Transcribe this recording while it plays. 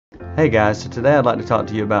Hey guys, so today I'd like to talk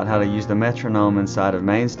to you about how to use the metronome inside of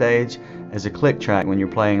MainStage as a click track when you're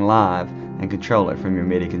playing live and control it from your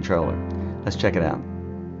MIDI controller. Let's check it out.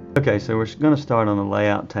 Okay, so we're going to start on the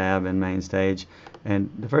Layout tab in MainStage, and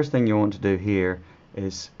the first thing you want to do here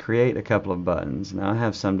is create a couple of buttons. Now I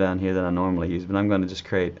have some down here that I normally use, but I'm going to just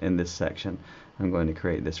create in this section. I'm going to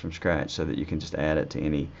create this from scratch so that you can just add it to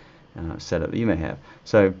any setup that you may have.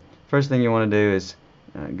 So first thing you want to do is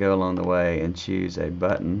go along the way and choose a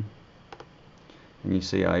button. And you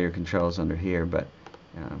see all your controls under here, but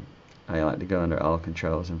I like to go under all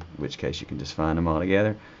controls, in which case you can just find them all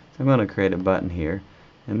together. So I'm going to create a button here,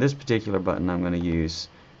 and this particular button I'm going to use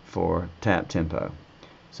for tap tempo.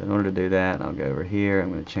 So in order to do that, I'll go over here.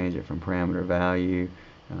 I'm going to change it from parameter value.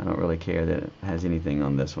 I don't really care that it has anything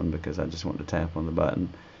on this one because I just want to tap on the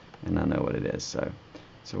button and I know what it is. So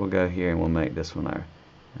we'll go here and we'll make this one our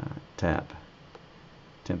tap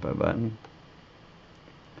tempo button.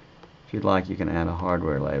 If you'd like, you can add a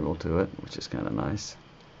hardware label to it, which is kind of nice.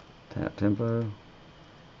 Tap tempo,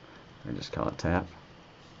 or just call it tap.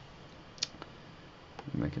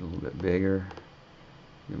 Make it a little bit bigger.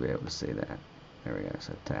 You'll be able to see that. There we go,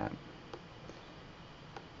 so tap.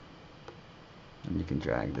 And you can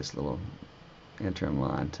drag this little interim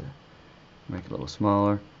line to make it a little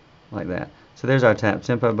smaller, like that. So there's our tap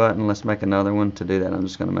tempo button. Let's make another one. To do that, I'm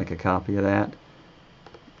just going to make a copy of that.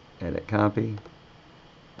 Edit copy.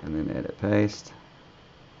 And then edit paste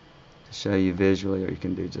to show you visually, or you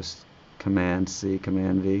can do just Command C,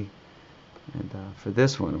 Command V. And for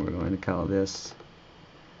this one, we're going to call this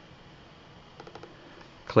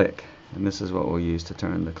click, and this is what we'll use to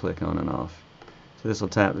turn the click on and off. So this will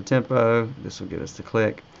tap the tempo, this will give us the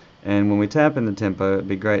click, and when we tap in the tempo, it'd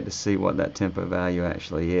be great to see what that tempo value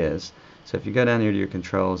actually is. So if you go down here to your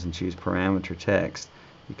controls and choose parameter text,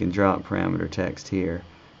 you can drop parameter text here.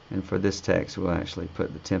 And for this text, we'll actually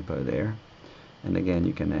put the tempo there. And again,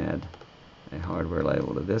 you can add a hardware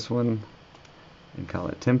label to this one and call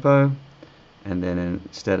it tempo. And then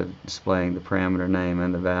instead of displaying the parameter name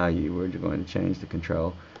and the value, we're going to change the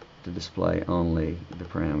control to display only the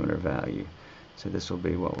parameter value. So this will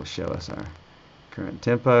be what will show us our current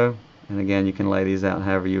tempo. And again, you can lay these out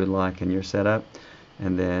however you would like in your setup.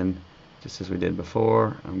 And then, just as we did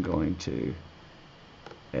before, I'm going to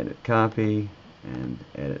edit copy and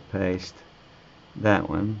edit paste that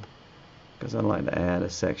one, because I'd like to add a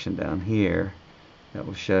section down here that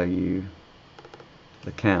will show you the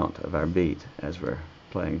count of our beat as we're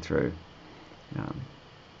playing through. And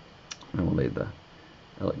we'll leave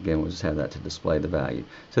again, we'll just have that to display the value.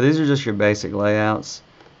 So these are just your basic layouts,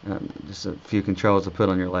 just a few controls to put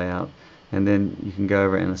on your layout, and then you can go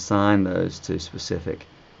over and assign those to specific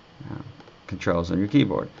controls on your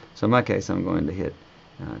keyboard. So in my case, I'm going to hit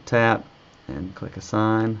tap and click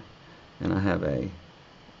assign, and I have a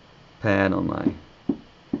pad on my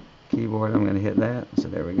keyboard. I'm going to hit that. So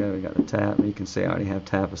there we go, we got the tap. You can see I already have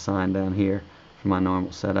tap assigned down here for my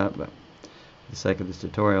normal setup, but for the sake of this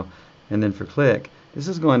tutorial. And then for click, this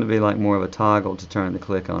is going to be like more of a toggle to turn the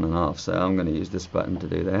click on and off, so I'm going to use this button to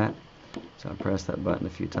do that. So I press that button a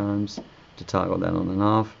few times to toggle that on and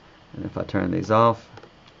off, and if I turn these off,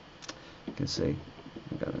 you can see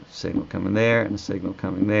I've got a signal coming there and a signal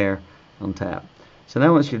coming there on tap. So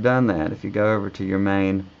now once you've done that, if you go over to your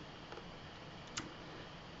main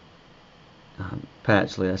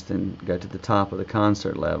patch list and go to the top of the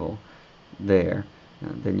concert level there,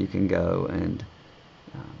 then you can go and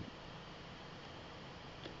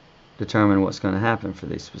determine what's going to happen for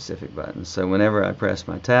these specific buttons. So whenever I press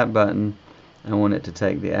my tap button, I want it to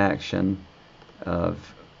take the action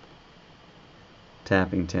of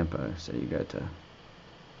tapping tempo. So you go to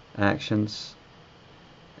actions,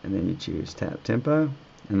 and then you choose tap tempo,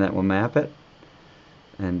 and that will map it.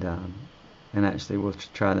 And actually we'll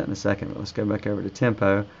try that in a second, but let's go back over to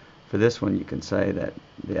tempo. For this one, you can say that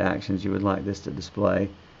the actions, you would like this to display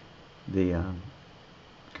the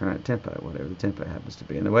current tempo, whatever the tempo happens to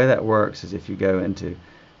be. And the way that works is if you go into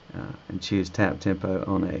and choose tap tempo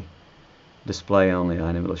on a display only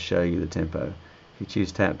item, it'll show you the tempo. If you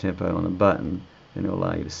choose tap tempo on a button, then it'll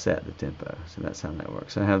allow you to set the tempo. So that's how that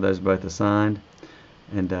works. So I have those both assigned.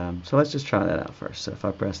 And so let's just try that out first. So if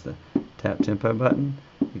I press the tap tempo button,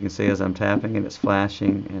 you can see as I'm tapping it, it's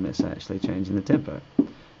flashing and it's actually changing the tempo,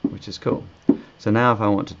 which is cool. So now if I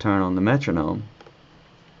want to turn on the metronome,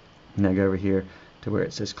 now go over here to where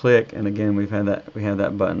it says click, and again we have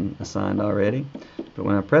that button assigned already. But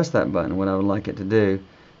when I press that button, what I would like it to do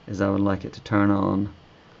is I would like it to turn on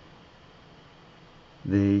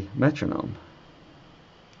the metronome.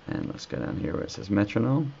 And let's go down here where it says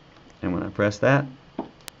metronome, and when I press that,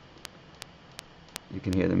 you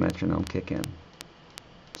can hear the metronome kick in.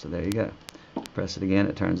 So there you go. Press it again,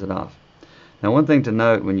 it turns it off. Now one thing to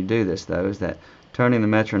note when you do this though is that turning the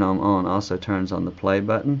metronome on also turns on the play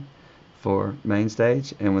button for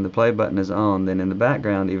MainStage, and when the play button is on, then in the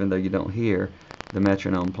background, even though you don't hear the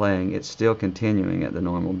metronome playing, it's still continuing at the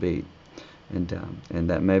normal beat. And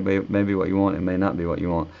that may be what you want, it may not be what you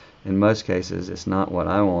want. In most cases it's not what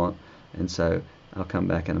I want, and so I'll come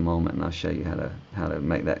back in a moment and I'll show you how to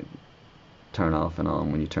make that turn off and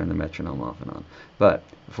on when you turn the metronome off and on. But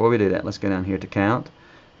before we do that, let's go down here to count.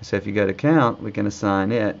 So if you go to count, we can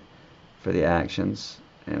assign it for the actions,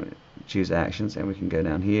 and choose actions, and we can go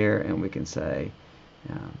down here and we can say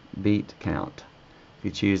beat count. If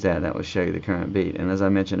you choose that, that will show you the current beat. And as I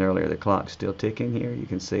mentioned earlier, the clock's still ticking here. You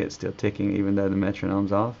can see it's still ticking even though the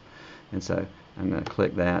metronome's off. And so I'm going to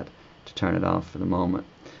click that to turn it off for the moment.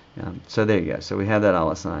 So there you go. So we have that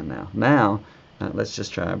all assigned now. Now let's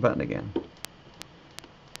just try our button again.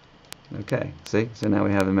 Okay, see? So now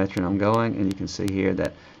we have the metronome going, and you can see here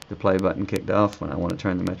that the play button kicked off when I want to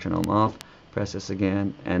turn the metronome off. Press this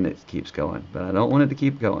again, and it keeps going. But I don't want it to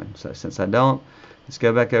keep going. So since I don't, let's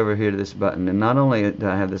go back over here to this button. And not only do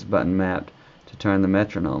I have this button mapped to turn the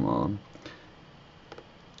metronome on,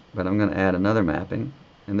 but I'm going to add another mapping.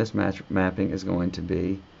 And this mapping is going to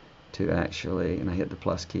be to actually, and I hit the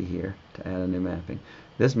plus key here to add a new mapping.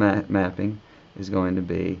 This mapping is going to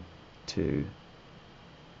be to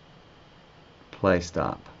play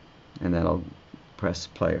stop, and that'll press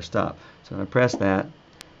play or stop. So when I press that,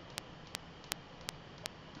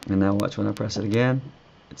 and now watch when I press it again,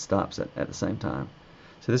 it stops it at the same time.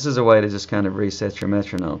 So this is a way to just kind of reset your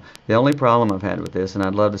metronome. The only problem I've had with this, and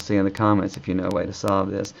I'd love to see in the comments if you know a way to solve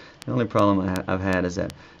this, the only problem I've had is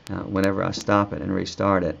that whenever I stop it and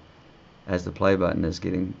restart it, as the play button is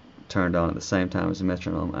getting turned on at the same time as the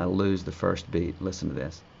metronome, I lose the first beat. Listen to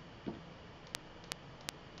this.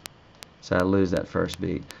 So I lose that first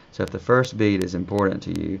beat. So if the first beat is important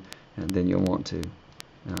to you, then you'll want to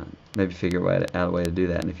maybe figure out a way to do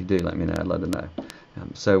that. And if you do, let me know. I'd love to know.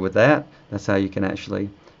 So with that, that's how you can actually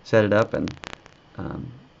set it up and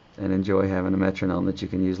enjoy having a metronome that you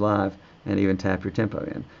can use live and even tap your tempo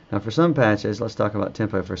in. Now for some patches, let's talk about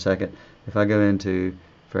tempo for a second. If I go into,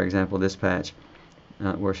 for example, this patch,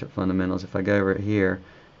 Worship Fundamentals, if I go over here,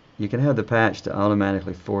 you can have the patch to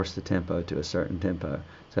automatically force the tempo to a certain tempo.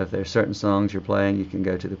 So if there's certain songs you're playing, you can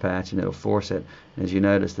go to the patch and it'll force it. And as you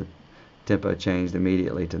notice, the tempo changed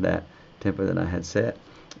immediately to that tempo that I had set.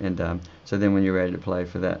 And so then when you're ready to play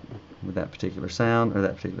for that, with that particular sound or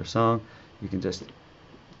that particular song, you can just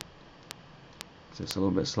a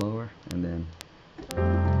little bit slower, and then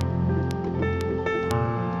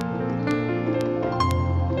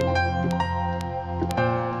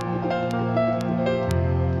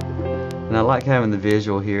and I like having the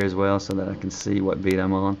visual here as well so that I can see what beat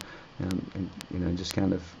I'm on, and you know, just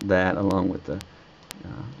kind of that along with the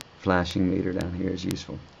flashing meter down here is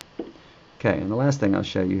useful. Okay, and the last thing I'll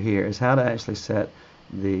show you here is how to actually set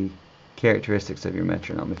the characteristics of your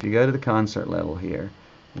metronome. If you go to the concert level here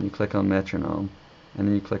and you click on metronome, and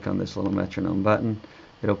then you click on this little metronome button,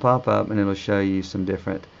 it'll pop up and it'll show you some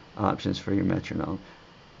different options for your metronome.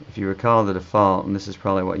 If you recall the default, and this is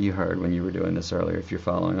probably what you heard when you were doing this earlier if you're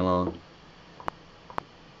following along.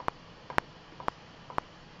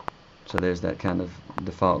 So there's that kind of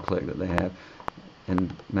default click that they have in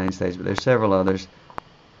MainStage, but there's several others.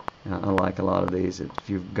 I like a lot of these. If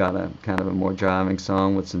you've got a kind of a more driving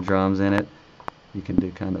song with some drums in it, you can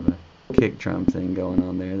do kind of a kick drum thing going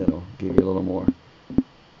on there that'll give you a little more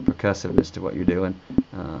percussiveness to what you're doing.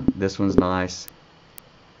 This one's nice.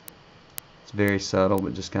 It's very subtle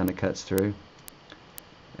but just kind of cuts through.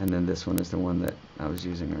 And then this one is the one that I was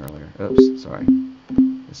using earlier. Oops, sorry.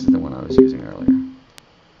 This is the one I was using earlier.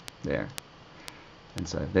 There. And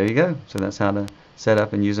so there you go. So that's how to set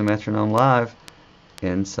up and use a metronome live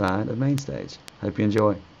inside of MainStage. Hope you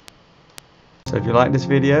enjoy. So if you like this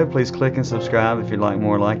video, please click and subscribe if you'd like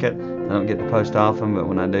more like it. I don't get to post often, but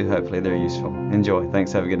when I do, hopefully they're useful. Enjoy.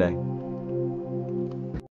 Thanks. Have a good day.